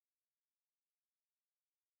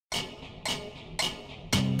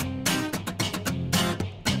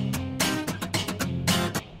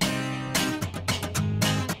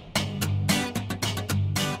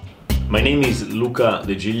My name is Luca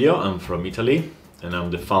De Giglio. I'm from Italy and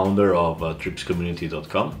I'm the founder of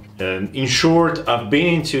Tripscommunity.com. And in short, I've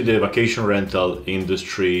been into the vacation rental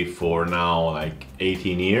industry for now like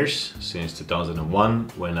 18 years, since 2001,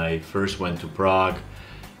 when I first went to Prague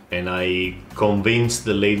and I convinced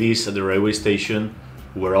the ladies at the railway station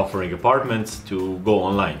who were offering apartments to go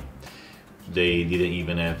online. They didn't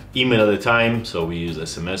even have email at the time, so we used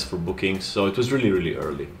SMS for bookings. So it was really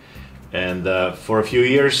early. And for a few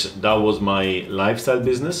years, that was my lifestyle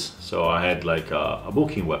business. So I had like a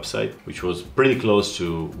booking website, which was pretty close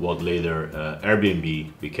to what later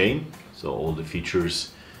Airbnb became. So all the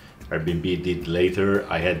features Airbnb did later,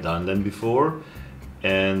 I had done them before.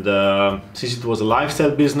 And since it was a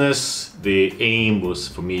lifestyle business, the aim was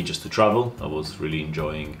for me just to travel. I was really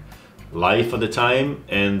enjoying life at the time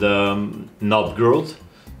and not growth.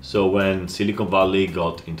 So when Silicon Valley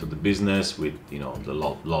got into the business with a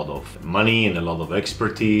lot of money and a lot of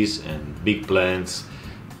expertise and big plans,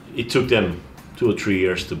 it took them 2 or 3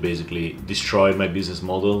 years to basically destroy my business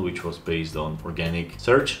model, which was based on organic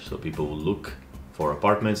search. So people would look for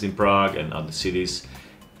apartments in Prague and other cities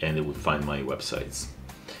and they would find my websites.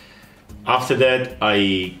 After that,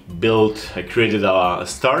 I created a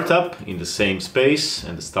startup in the same space,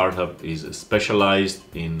 and the startup is specialized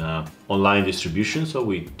in online distribution. So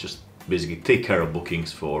we just basically take care of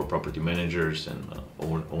bookings for property managers and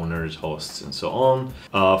owners, hosts, and so on.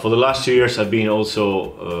 For the last 2 years, I've been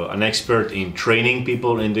also an expert in training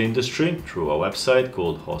people in the industry through a website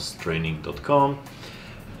called hosttraining.com.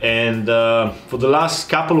 And for the last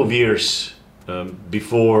couple of years,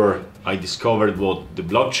 before I discovered what the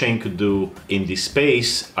blockchain could do in this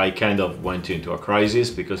space, I kind of went into a crisis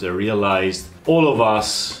because I realized all of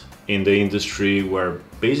us in the industry were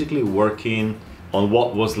basically working on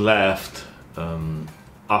what was left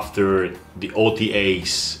after the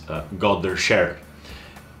OTAs got their share.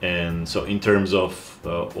 And so in terms of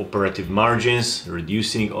operative margins,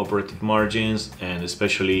 reducing operative margins, and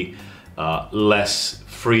especially less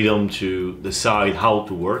freedom to decide how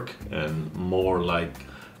to work and more like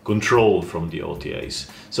control from the OTAs.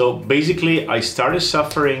 So basically I started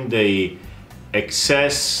suffering the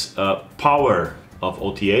excess power of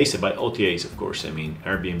OTAs. And by OTAs, of course, I mean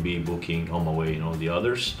Airbnb, Booking, HomeAway, and all the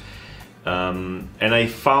others. And I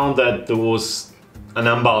found that there was an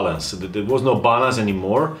imbalance, that there was no balance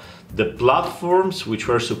anymore. The platforms which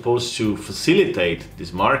were supposed to facilitate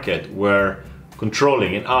this market were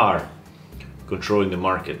controlling and are controlling the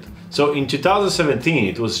market. So in 2017,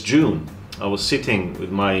 it was June, I was sitting with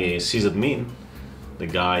my sysadmin, the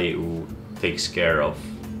guy who takes care of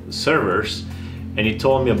the servers, and he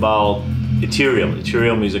told me about Ethereum.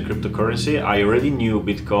 Ethereum is a cryptocurrency. I already knew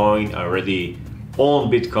Bitcoin. I already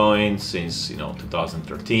owned Bitcoin since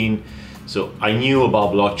 2013. So I knew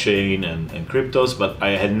about blockchain and cryptos, but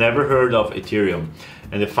I had never heard of Ethereum.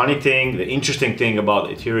 And the funny thing, the interesting thing about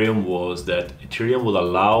Ethereum was that Ethereum will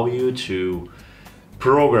allow you to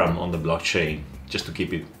program on the blockchain, just to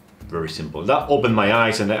keep it very simple. That opened my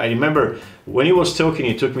eyes, and I remember when he was talking,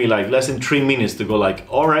 it took me like less than 3 minutes to go like,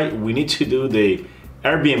 all right, we need to do the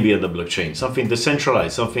Airbnb on the blockchain, something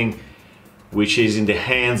decentralized, something which is in the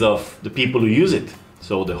hands of the people who use it.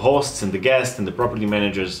 So the hosts and the guests and the property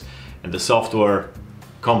managers and the software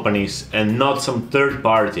companies, and not some third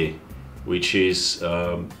party which is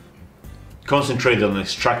concentrated on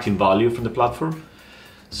extracting value from the platform.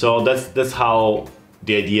 So that's how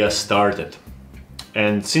the idea started.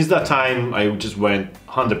 And since that time, I just went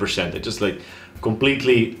 100%. I just like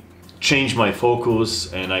completely changed my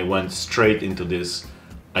focus and I went straight into this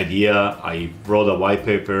idea. I wrote a white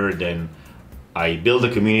paper, then I built a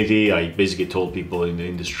community. I basically told people in the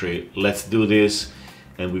industry, let's do this.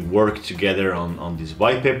 And we worked together on this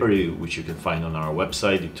white paper, which you can find on our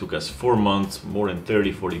website. It took us 4 months, more than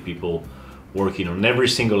 30-40 people working on every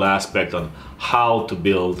single aspect on how to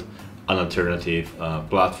build an alternative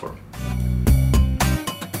platform.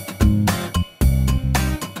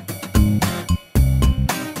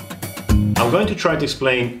 I'm going to try to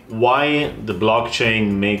explain why the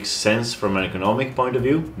blockchain makes sense from an economic point of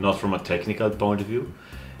view, not from a technical point of view.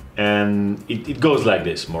 And it goes like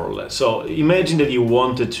this, more or less. So imagine that you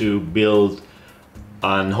wanted to build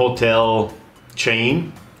an hotel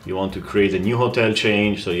chain. You want to create a new hotel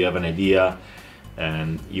chain, so you have an idea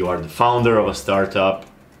and you are the founder of a startup.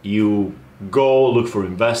 You go look for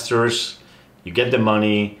investors, you get the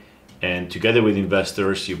money, and together with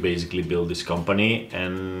investors, you basically build this company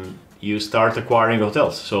and you start acquiring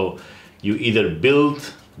hotels. So you either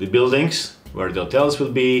build the buildings where the hotels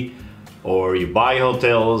will be, or you buy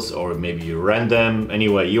hotels, or maybe you rent them.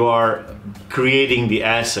 Anyway, you are creating the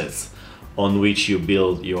assets on which you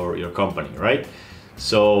build your company, right?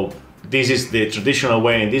 So this is the traditional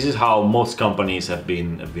way, and this is how most companies have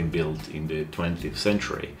been built in the 20th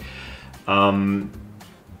century. And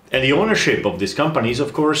the ownership of this company is,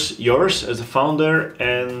 of course, yours as a founder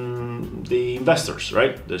and the investors,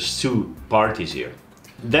 right? There's two parties here.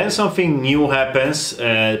 Then something new happens.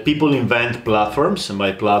 People invent platforms, and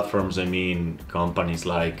by platforms I mean companies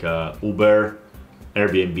like Uber,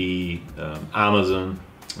 Airbnb, Amazon,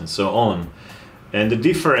 and so on. And the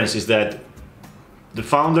difference is that the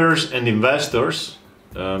founders and investors,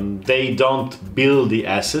 they don't build the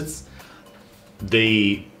assets,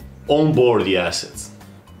 they onboard the assets.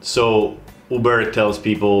 So Uber tells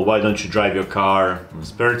people, why don't you drive your car in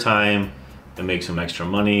spare time and make some extra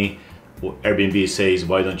money? Airbnb says,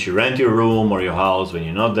 why don't you rent your room or your house when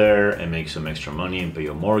you're not there and make some extra money and pay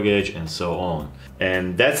your mortgage, and so on.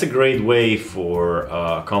 And that's a great way for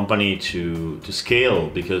a company to scale,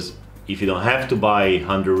 because if you don't have to buy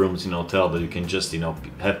 100 rooms in a hotel, that you can just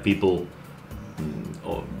have people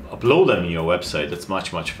upload them in your website, that's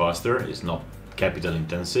much faster. It's not capital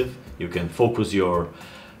intensive. You can focus your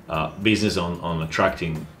business on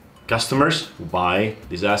attracting customers who buy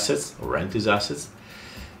these assets or rent these assets.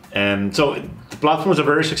 And so the platforms are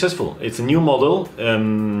very successful. It's a new model,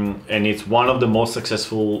 and it's one of the most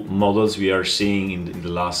successful models we are seeing in the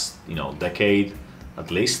last decade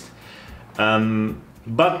at least.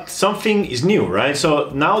 But something is new, right? So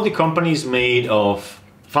now the company is made of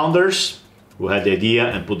founders who had the idea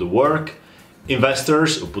and put the work,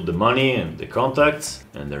 investors who put the money and the contacts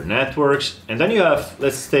and their networks, and then you have,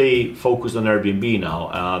 let's stay focused on Airbnb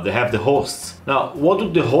now, they have the hosts. Now, what do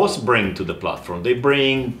the hosts bring to the platform? They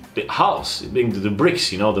bring the house, they bring the bricks,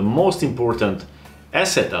 the most important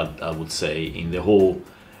asset, I would say, in the whole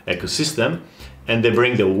ecosystem, and they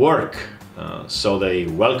bring the work. So they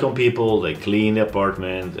welcome people, they clean the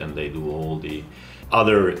apartment, and they do all the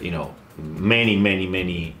other,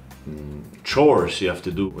 many chores you have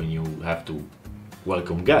to do when you have to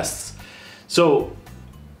welcome guests. So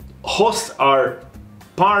hosts are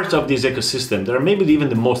part of this ecosystem. They're maybe even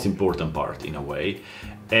the most important part in a way,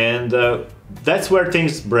 and that's where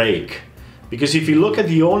things break, because if you look at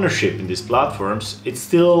the ownership in these platforms, it's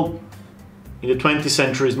still in the 20th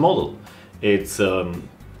century's model. It's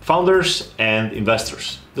founders and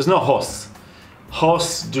investors. There's no hosts.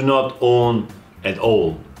 Hosts do not own at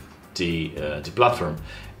all the platform.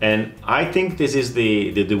 And I think this is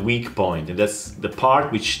the weak point, and that's the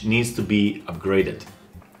part which needs to be upgraded,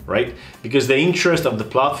 right? Because the interest of the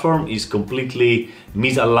platform is completely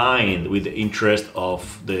misaligned with the interest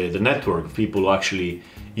of the network of people who actually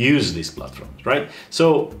use these platforms, right?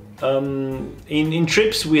 So in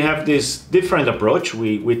Trips, we have this different approach.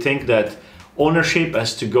 We think that ownership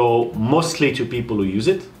has to go mostly to people who use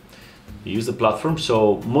it, use the platform.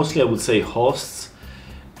 So mostly I would say hosts.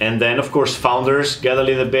 And then, of course, founders get a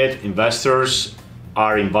little bit, investors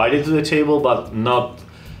are invited to the table, but not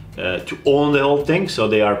to own the whole thing. So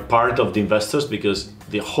they are part of the investors, because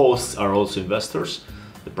the hosts are also investors,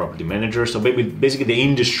 the property managers. So basically the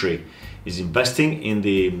industry is investing in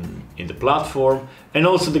the platform, and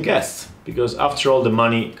also the guests, because after all, the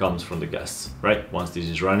money comes from the guests, right? Once this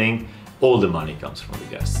is running, all the money comes from the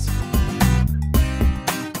guests.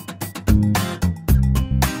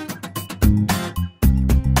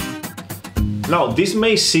 Now, this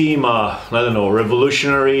may seem, I don't know,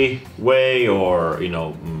 revolutionary way, or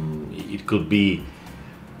it could be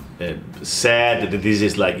said that this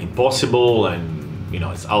is like impossible and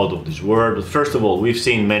it's out of this world. But first of all, we've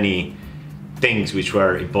seen many things which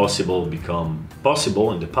were impossible become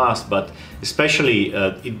possible in the past, but especially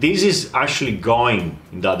this is actually going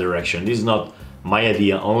in that direction. This is not my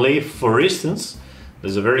idea only. For instance,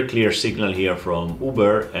 there's a very clear signal here from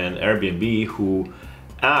Uber and Airbnb, who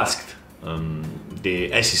asked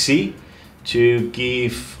the SEC to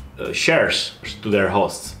give shares to their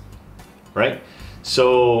hosts, right?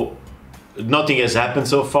 So nothing has happened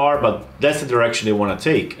so far, but that's the direction they want to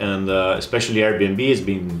take, and especially Airbnb has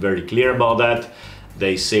been very clear about that.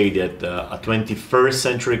 They say that a 21st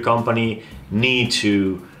century company need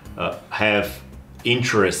to have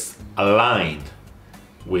interests aligned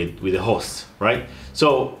with the hosts, right?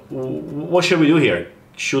 So what should we do here?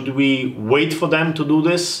 Should we wait for them to do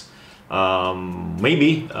this?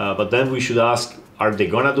 Maybe, but then we should ask, are they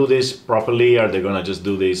gonna do this properly? Are they gonna just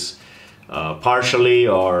do this partially,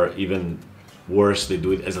 or even worse, they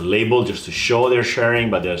do it as a label just to show they're sharing,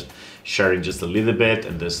 but they're sharing just a little bit,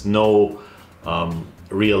 and there's no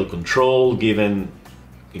real control given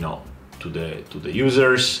to the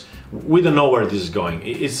users. We don't know where this is going.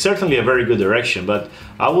 It's certainly a very good direction, but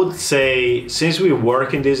I would say, since we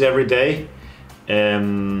work in this every day,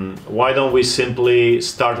 why don't we simply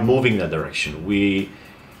start moving that direction? We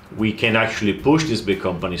we can actually push these big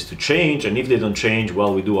companies to change, and if they don't change,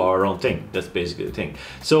 well, we do our own thing. That's basically the thing.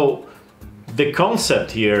 So the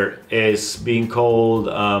concept here is being called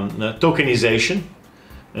tokenization.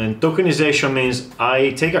 And tokenization means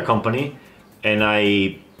I take a company and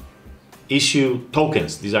I issue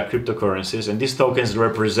tokens. These are cryptocurrencies, and these tokens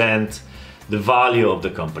represent the value of the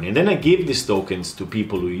company. And then I give these tokens to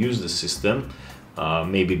people who use the system,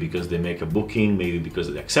 maybe because they make a booking, maybe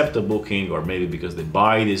because they accept a booking, or maybe because they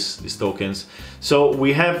buy these tokens. So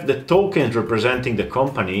we have the tokens representing the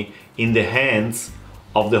company in the hands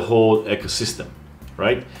of the whole ecosystem,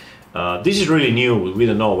 right? This is really new. We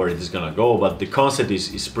don't know where it is gonna go, but the concept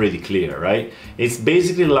is pretty clear, right? It's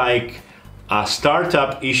basically like a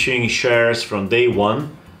startup issuing shares from day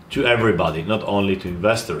one to everybody, not only to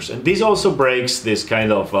investors. And this also breaks this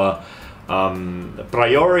kind of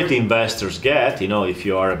priority investors get. You know, if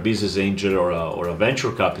you are a business angel or a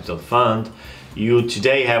venture capital fund, you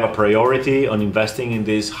today have a priority on investing in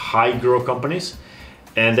these high growth companies.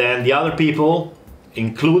 And then the other people,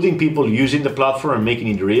 including people using the platform and making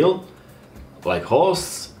it real, like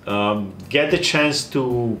hosts, get the chance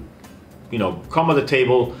to, you know, come at the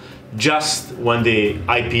table just when the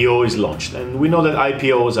IPO is launched. And we know that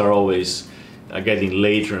IPOs are always getting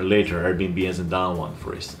later and later. Airbnb hasn't done one,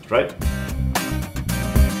 for instance, right?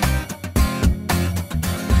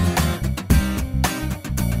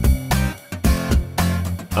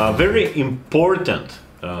 A very important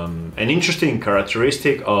and interesting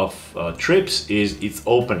characteristic of Trips is its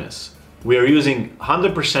openness. We are using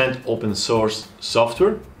 100% open source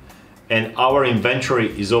software, and our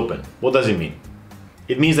inventory is open. What does it mean?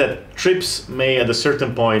 It means that Trips may at a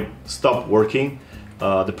certain point stop working,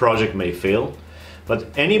 the project may fail, but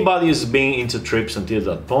anybody who's been into Trips until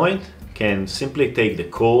that point can simply take the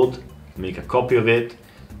code, make a copy of it,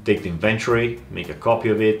 take the inventory, make a copy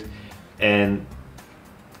of it, and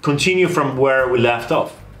continue from where we left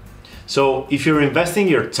off. So if you're investing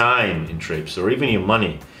your time in Trips or even your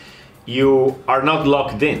money, you are not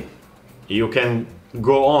locked in. You can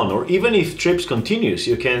go on, or even if Trips continues,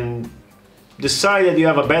 you can decide that you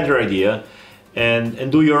have a better idea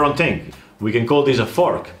and do your own thing. We can call this a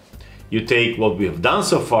fork. You take what we have done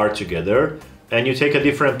so far together and you take a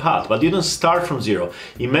different path, but you don't start from zero.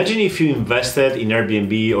 Imagine if you invested in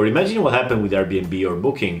Airbnb, or imagine what happened with Airbnb or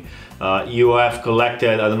Booking. You have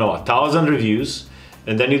collected, I don't know, 1,000 reviews,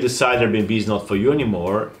 and then you decide Airbnb is not for you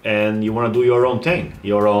anymore and you want to do your own thing,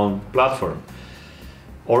 your own platform,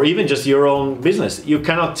 or even just your own business. You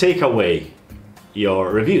cannot take away your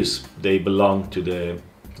reviews. They belong to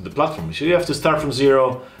the platform. So you have to start from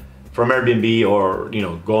zero, from Airbnb, or, you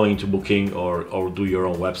know, going to Booking, or do your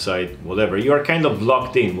own website, whatever. You are kind of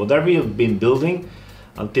locked in. Whatever you've been building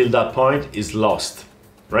until that point is lost,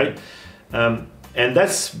 right? And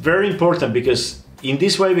that's very important, because in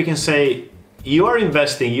this way we can say you are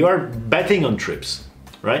investing, you are betting on Trips,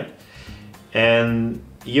 right? And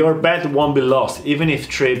your bet won't be lost, even if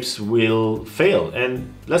Trips will fail.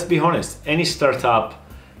 And let's be honest, any startup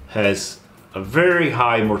has a very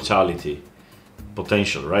high mortality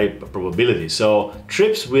potential, right? Probability. So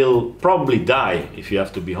Trips will probably die. If you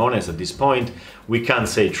have to be honest at this point, we can't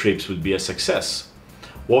say Trips will be a success.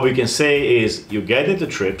 What we can say is you get into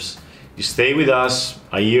Trips, you stay with us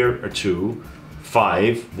a year or two,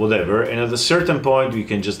 5, whatever, and at a certain point you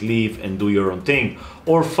can just leave and do your own thing,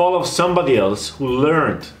 or follow somebody else who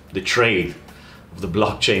learned the trade of the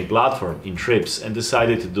blockchain platform in Trips and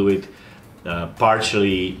decided to do it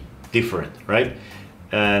partially different, right?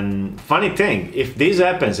 And funny thing, if this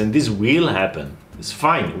happens, and this will happen, it's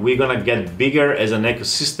fine. We're gonna get bigger as an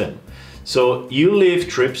ecosystem. So you leave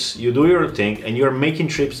Trips, you do your thing, and you're making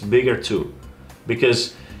Trips bigger too.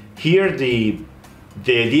 Because here the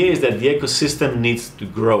idea is that the ecosystem needs to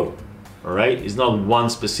grow, all right? It's not one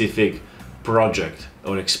specific project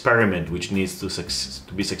or experiment which needs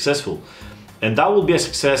to be successful. And that will be a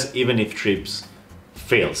success even if Trips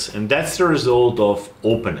fails. And that's the result of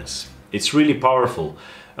openness. It's really powerful.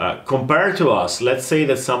 Compared to us, let's say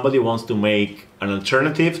that somebody wants to make an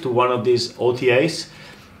alternative to one of these OTAs.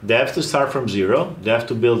 They have to start from zero. They have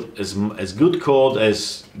to build as good code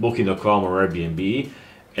as Booking.com or Airbnb,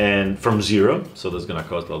 and from zero. So that's gonna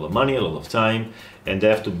cost a lot of money, a lot of time, and they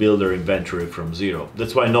have to build their inventory from zero.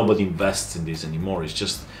 That's why nobody invests in this anymore. It's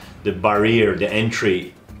just the barrier, the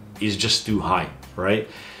entry is just too high, right?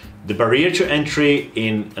 The barrier to entry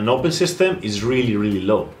in an open system is really, really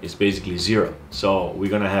low. It's basically zero. So we're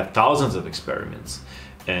gonna have thousands of experiments,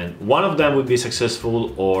 and one of them will be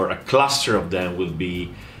successful, or a cluster of them will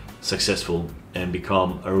be successful and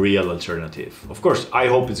become a real alternative. Of course, I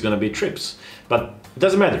hope it's gonna be Trips, but it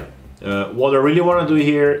doesn't matter. What I really want to do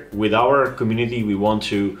here with our community, we want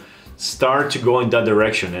to start to go in that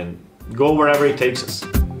direction and go wherever it takes us.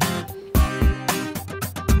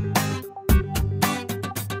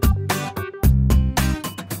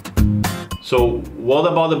 So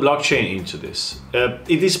what about the blockchain into this?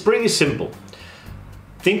 It is pretty simple.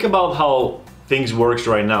 Think about how things works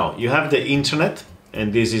right now. You have the internet,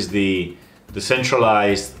 and this is the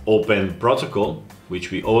decentralized open protocol, which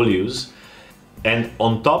we all use. And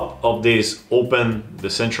on top of this open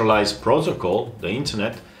decentralized protocol, the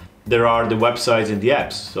internet, there are the websites and the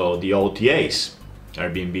apps, so the OTAs,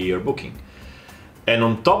 Airbnb or Booking. And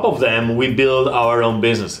on top of them, we build our own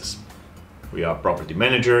businesses. We are property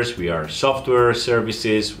managers, we are software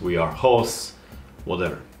services, we are hosts,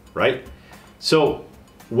 whatever, right? So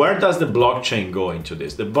where does the blockchain go into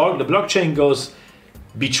this? The blockchain goes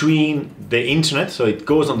between the internet, so it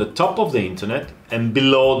goes on the top of the internet and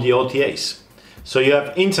below the OTAs. So you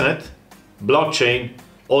have internet, blockchain,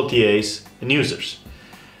 OTAs, and users.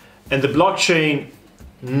 And the blockchain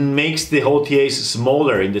makes the OTAs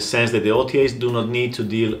smaller in the sense that the OTAs do not need to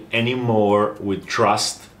deal anymore with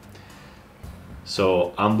trust.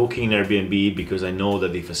 So I'm booking Airbnb because I know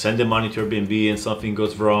that if I send the money to Airbnb and something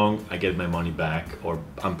goes wrong, I get my money back or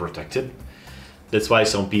I'm protected. That's why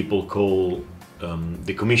some people call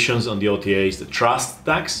the commissions on the OTAs the trust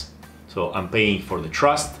tax. So I'm paying for the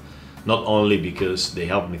trust, not only because they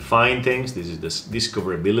help me find things, this is the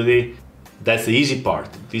discoverability. That's the easy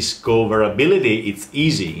part. Discoverability, it's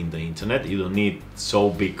easy in the internet. You don't need so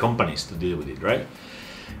big companies to deal with it, right?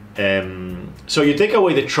 So you take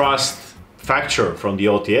away the trust factor from the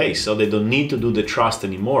OTAs, so they don't need to do the trust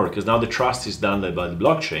anymore, because now the trust is done by the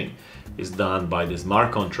blockchain, is done by the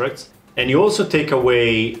smart contracts. And you also take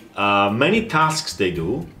away many tasks they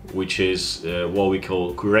do, which is what we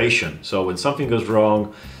call curation. So when something goes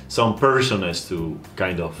wrong, some person has to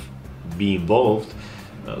kind of be involved,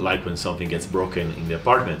 like when something gets broken in the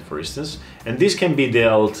apartment, for instance. And this can be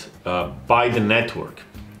dealt by the network.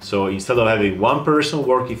 So instead of having one person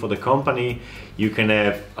working for the company, you can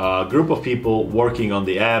have a group of people working on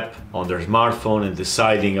the app, on their smartphone, and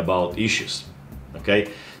deciding about issues,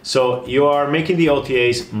 okay? So you are making the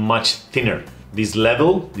OTAs much thinner. This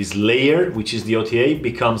level, this layer, which is the OTA,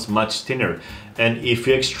 becomes much thinner. And if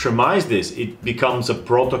you extremize this, it becomes a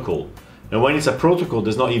protocol. And when it's a protocol,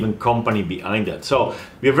 there's not even company behind that. So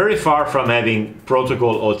we're very far from having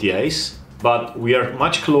protocol OTAs, but we are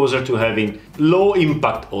much closer to having low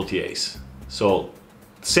impact OTAs. So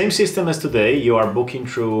same system as today, you are booking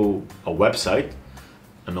through a website,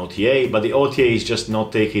 an OTA, but the OTA is just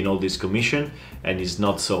not taking all this commission and is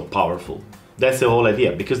not so powerful. That's the whole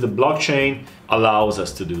idea, because the blockchain allows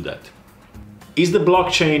us to do that. Is the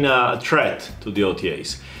blockchain a threat to the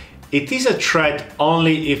OTAs? It is a threat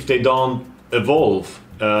only if they don't evolve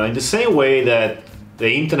in the same way that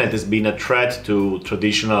the internet has been a threat to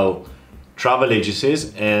traditional travel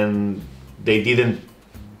agencies and they didn't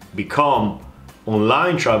become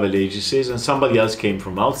online travel agencies, and somebody else came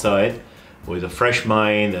from outside with a fresh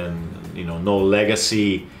mind and no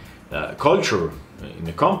legacy culture in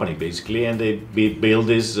the company basically, and they build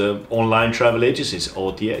these online travel agencies,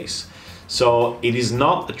 OTAs. So it is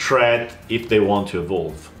not a threat if they want to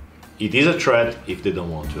evolve. It is a threat if they don't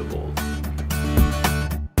want to evolve.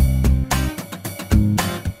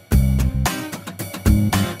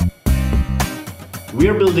 We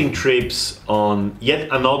are building Trips on yet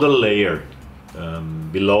another layer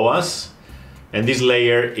below us, and this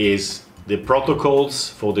layer is the protocols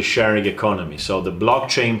for the sharing economy. So the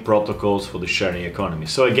blockchain protocols for the sharing economy.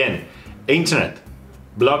 So again, internet,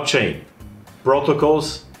 blockchain,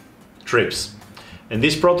 protocols, Trips. And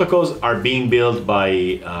these protocols are being built by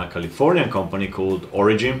a Californian company called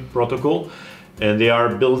Origin Protocol, and they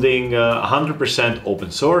are building 100%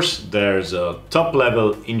 open source. There's top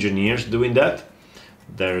level engineers doing that.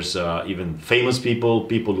 There's even famous people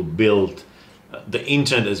who built the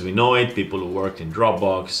internet as we know it, people who worked in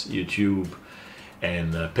Dropbox, YouTube,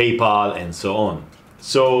 and PayPal, and so on.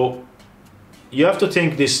 So you have to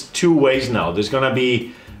think this two ways now. There's gonna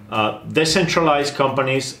be decentralized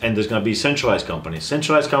companies and there's gonna be centralized companies.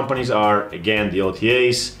 Centralized companies are, again, the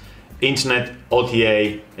OTAs, internet,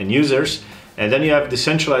 OTA, and users. And then you have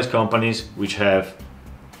decentralized companies which have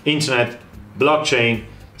internet, blockchain,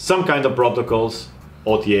 some kind of protocols,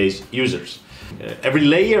 OTAs, users. Every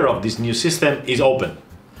layer of this new system is open,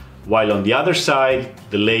 while on the other side,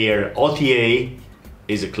 the layer OTA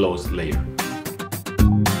is a closed layer.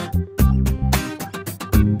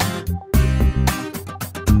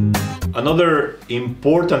 Another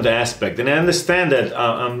important aspect, and I understand that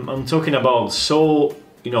I'm talking about so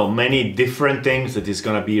many different things that is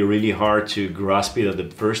gonna be really hard to grasp it at the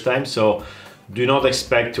first time. So do not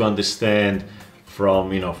expect to understand from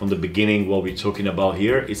the beginning what we're talking about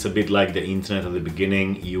here. It's a bit like the internet at the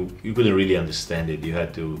beginning. You couldn't really understand it. You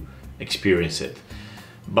had to experience it.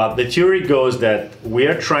 But the theory goes that we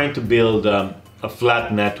are trying to build a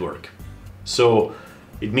flat network. So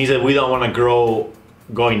it means that we don't want to grow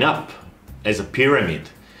going up as a pyramid.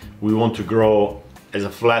 We want to grow as a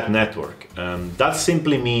flat network. That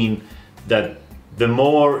simply means that the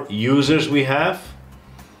more users we have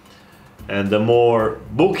and the more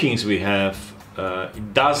bookings we have,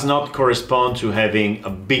 it does not correspond to having a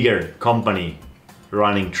bigger company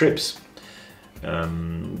running Trips.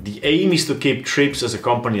 The aim is to keep Trips as a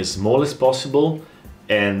company as small as possible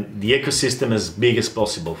and the ecosystem as big as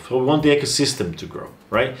possible. So we want the ecosystem to grow,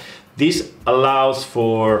 right? This allows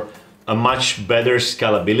for a much better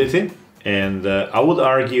scalability, and I would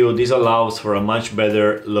argue this allows for a much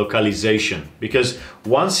better localization, because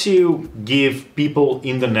once you give people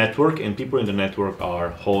in the network, and people in the network are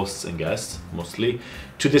hosts and guests mostly,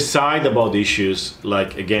 to decide about issues,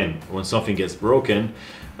 like again, when something gets broken,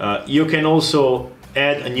 you can also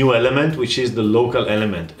add a new element, which is the local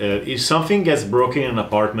element. If something gets broken in an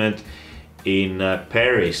apartment in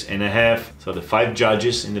Paris, and I have the 5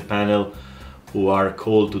 judges in the panel who are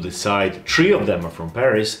called to decide, 3 of them are from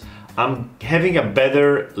Paris, I'm having a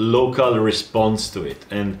better local response to it.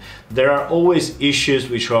 And there are always issues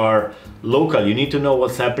which are local. You need to know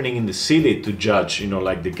what's happening in the city to judge.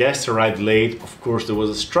 Like the guests arrived late, of course there was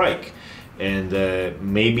a strike. And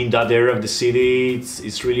maybe in that area of the city,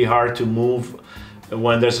 it's really hard to move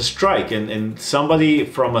when there's a strike. And somebody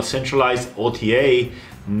from a centralized OTA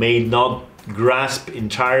may not grasp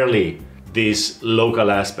entirely these local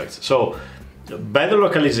aspects. So better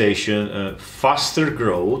localization, faster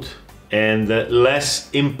growth, and less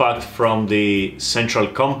impact from the central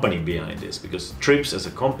company behind this, because Trips as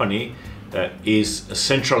a company is a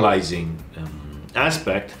centralizing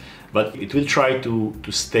aspect, but it will try to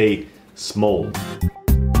stay small.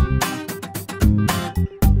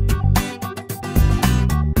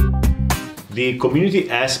 The community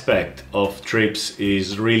aspect of Trips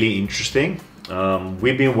is really interesting.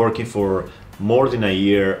 We've been working for more than a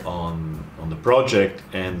year on the project,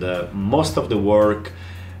 and most of the work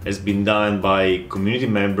has been done by community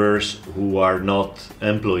members who are not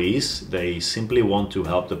employees. They simply want to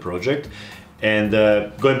help the project. And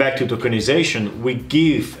going back to tokenization, we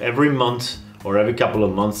give every month or every couple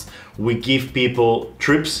of months, we give people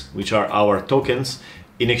Trips, which are our tokens,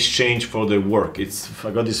 in exchange for their work. I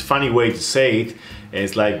got this funny way to say it.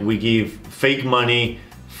 It's like we give fake money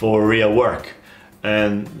for real work.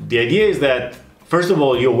 And the idea is that, first of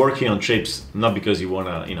all, you're working on Trips not because you want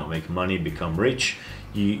to make money, become rich.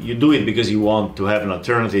 You do it because you want to have an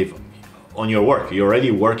alternative on your work. You're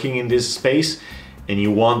already working in this space and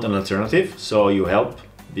you want an alternative, so you help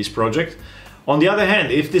this project. On the other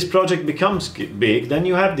hand, if this project becomes big, then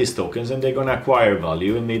you have these tokens and they're going to acquire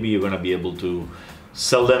value, and maybe you're going to be able to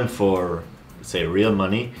sell them for, say, real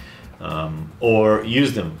money, or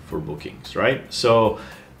use them for bookings, right? So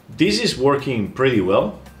this is working pretty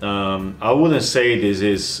well. I wouldn't say this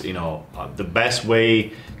is the best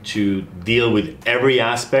way to deal with every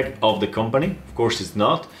aspect of the company. Of course it's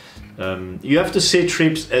not. You have to see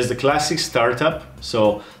Trips as the classic startup,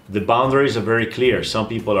 so the boundaries are very clear. Some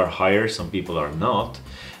people are hired, some people are not.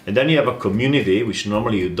 And then you have a community, which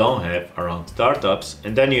normally you don't have around startups.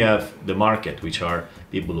 And then you have the market, which are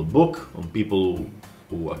people who book and people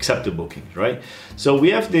who accept the bookings, right? So we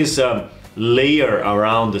have this layer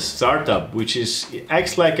around the startup, which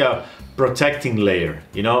acts like a protecting layer.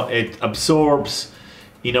 It absorbs,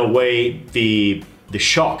 in a way, the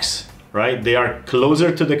shocks, right? They are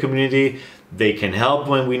closer to the community. They can help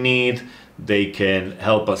when we need. They can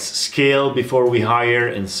help us scale before we hire,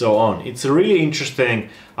 and so on. It's a really interesting,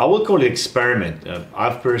 I would call it experiment.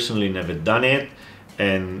 I've personally never done it,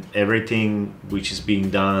 and everything which is being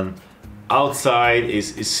done outside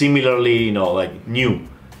is similarly, like new.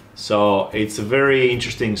 So it's a very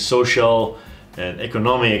interesting social and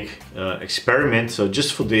economic experiment. So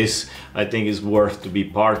just for this, I think it's worth to be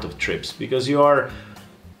part of Trips, because you are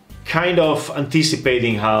kind of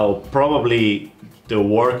anticipating how probably the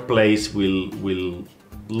workplace will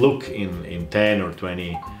look in 10 or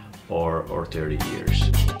 20 or 30 years.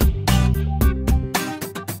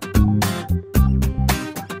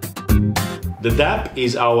 The Dapp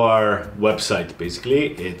is our website,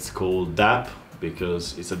 basically. It's called Dapp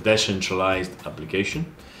because it's a decentralized application.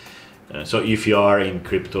 So if you are in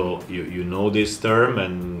crypto, you know this term,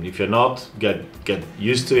 and if you're not, get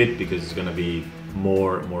used to it, because it's going to be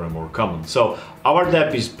more and more common. So our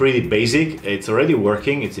Dapp is pretty basic. It's already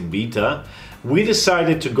working. It's in beta. We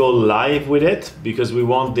decided to go live with it because we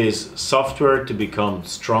want this software to become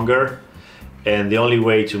stronger, and the only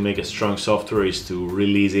way to make a strong software is to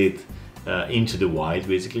release it into the wild,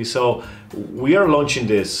 basically. So we are launching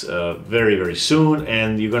this very soon,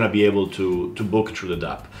 and you're going to be able to book through the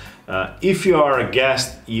Dapp. If you are a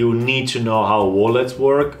guest, you need to know how wallets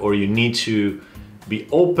work, or you need to be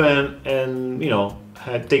open and, you know,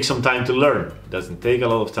 take some time to learn. It doesn't take a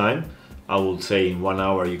lot of time. I would say in 1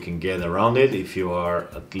 hour you can get around it if you are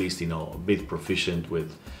at least, you know, a bit proficient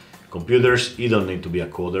with computers. You don't need to be a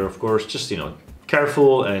coder, of course, just, you know,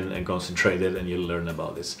 careful and concentrated, and you'll learn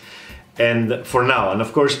about this. And for now, and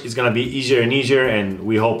of course it's gonna be easier and easier, and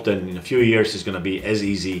we hope that in a few years it's gonna be as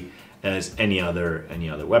easy as any other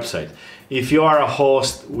website. If you are a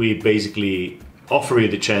host, we basically offer you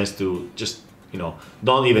the chance to just, you know,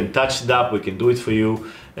 don't even touch Dapp. We can do it for you.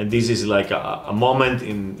 And this is like a moment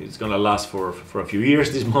it's gonna last for a few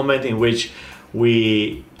years, this moment in which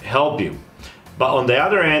we help you. But on the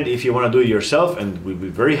other end, if you want to do it yourself, and we'll be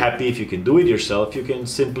very happy if you can do it yourself, you can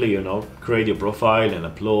simply, you know, create your profile and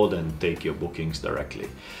upload and take your bookings directly.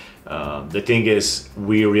 The thing is,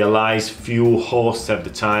 we realize few hosts have the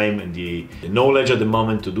time and the knowledge at the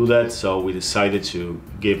moment to do that, so we decided to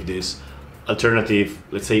give this alternative,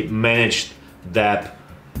 let's say, managed Dapp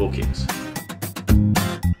bookings.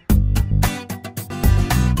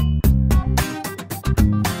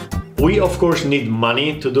 We of course need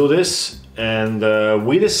money to do this, and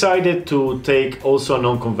we decided to take also a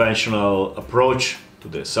non-conventional approach to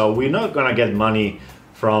this. So we're not gonna get money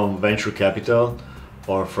from venture capital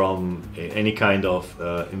or from any kind of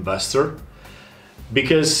investor,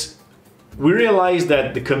 because we realize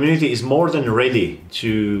that the community is more than ready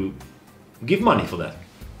to give money for that.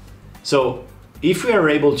 So if we are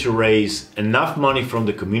able to raise enough money from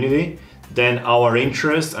the community, then our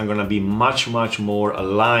interests are going to be much more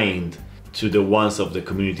aligned to the ones of the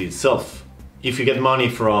community itself. If you get money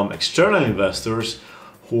from external investors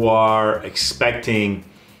who are expecting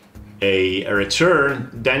a return,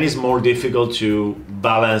 then it's more difficult to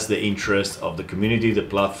balance the interest of the community, the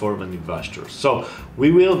platform, and investors. So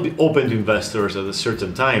we will be open to investors at a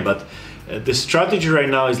certain time, but the strategy right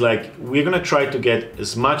now is like, we're gonna try to get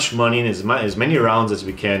as much money in as many rounds as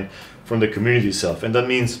we can from the community itself. And that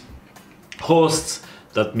means hosts,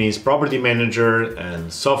 that means property manager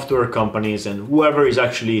and software companies, and whoever is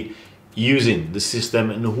actually using the system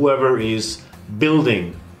and whoever is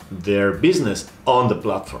building their business on the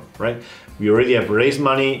platform, right? We already have raised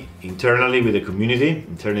money internally with the community.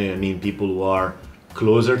 Internally, I mean people who are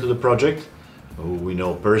closer to the project, who we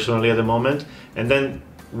know personally at the moment. And then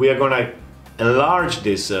we are gonna enlarge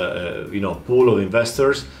this pool of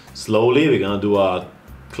investors slowly. We're gonna do a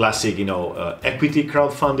classic equity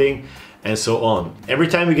crowdfunding and so on. Every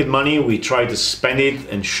time we get money, we try to spend it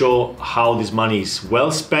and show how this money is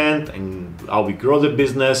well spent and how we grow the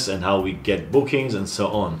business and how we get bookings and so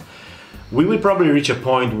on. We will probably reach a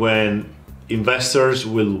point when investors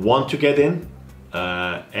will want to get in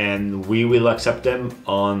and we will accept them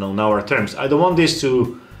on our terms. I don't want this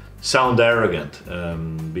to sound arrogant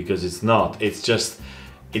because it's not. It's just,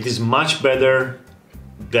 it is much better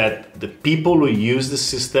that the people who use the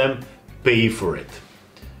system pay for it.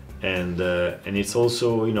 And it's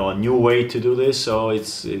also a new way to do this, so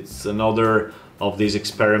it's another of these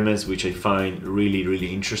experiments which I find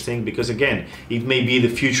really interesting, because again, it may be the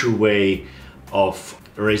future way of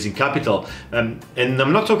raising capital. And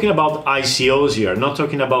I'm not talking about ICOs here, I'm not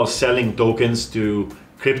talking about selling tokens to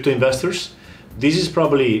crypto investors. This is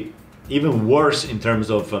probably even worse in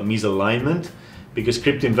terms of misalignment, because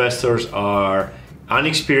crypto investors are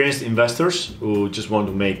unexperienced investors who just want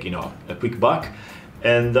to make a quick buck.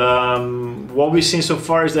 And what we've seen so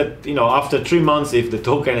far is that after 3 months, if the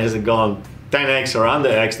token hasn't gone 10x or under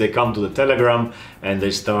x, they come to the Telegram and they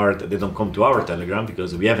don't come to our Telegram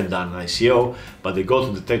because we haven't done an ICO, but they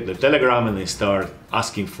go to the Telegram and they start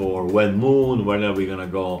asking for when moon, when are we gonna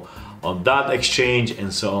go on that exchange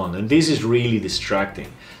and so on. And this is really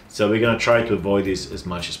distracting. So we're gonna try to avoid this as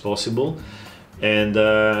much as possible. And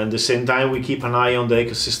at the same time, we keep an eye on the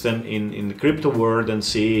ecosystem in the crypto world and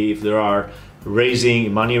see if there are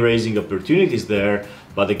money raising opportunities there,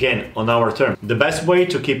 but again, on our terms. The best way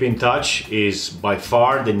to keep in touch is by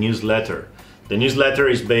far the newsletter. The newsletter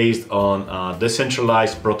is based on a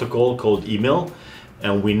decentralized protocol called email,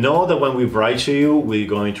 and we know that when we write to you, we're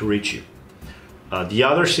going to reach you. The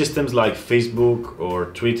other systems like Facebook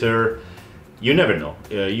or Twitter, you never know.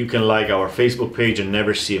 You can like our Facebook page and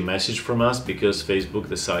never see a message from us because Facebook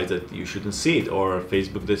decides that you shouldn't see it, or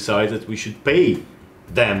Facebook decides that we should pay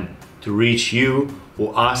them to reach you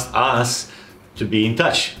who asked us to be in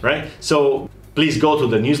touch, right? So please go to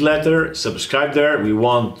the newsletter, subscribe there. We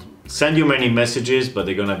won't send you many messages, but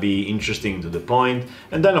they're gonna be interesting to the point.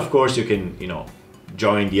 And then of course you can,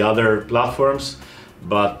 join the other platforms,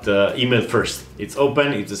 but email first. It's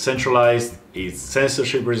open, it's decentralized, it's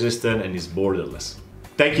censorship resistant, and it's borderless.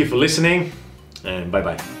 Thank you for listening, and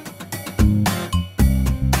bye-bye.